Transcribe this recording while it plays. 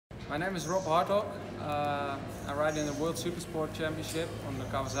My name is Hartog. I ride in the World Supersport Championship on the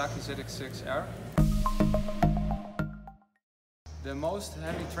Kawasaki ZX6R. The most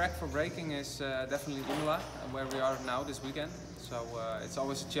heavy track for braking is definitely Imola, where we are now this weekend. So it's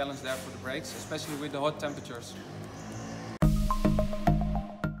always a challenge there for the brakes, especially with the hot temperatures.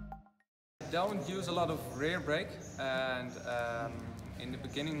 I don't use a lot of rear brake, and in the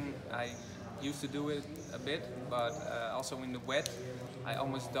beginning I used to do it a bit, but also in the wet I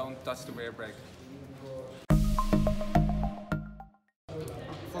almost don't touch the rear brake.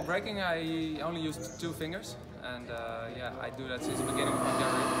 For braking I only use 2 fingers, and yeah, I do that since the beginning of my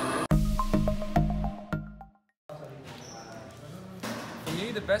career. For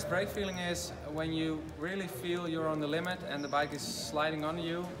me, the best brake feeling is when you really feel you're on the limit and the bike is sliding on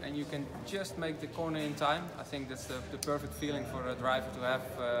you and you can just make the corner in time. I think that's the perfect feeling for a driver to have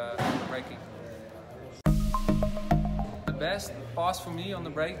braking. The best pass for me on the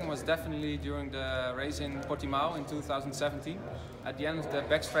braking was definitely during the race in Portimao in 2017. At the end of the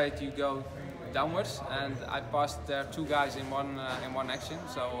back straight you go downwards, and I passed there 2 guys in one action.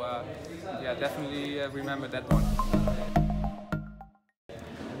 So yeah, definitely remember that one.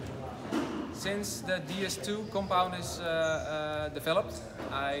 Since the DS2 compound is developed,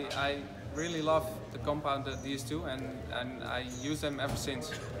 I really love the compound DS2, and I use them ever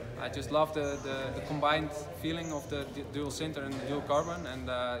since. I just love the combined feeling of the dual sinter and the dual carbon, and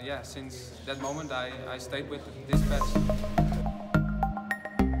yeah, since that moment I stayed with this patch.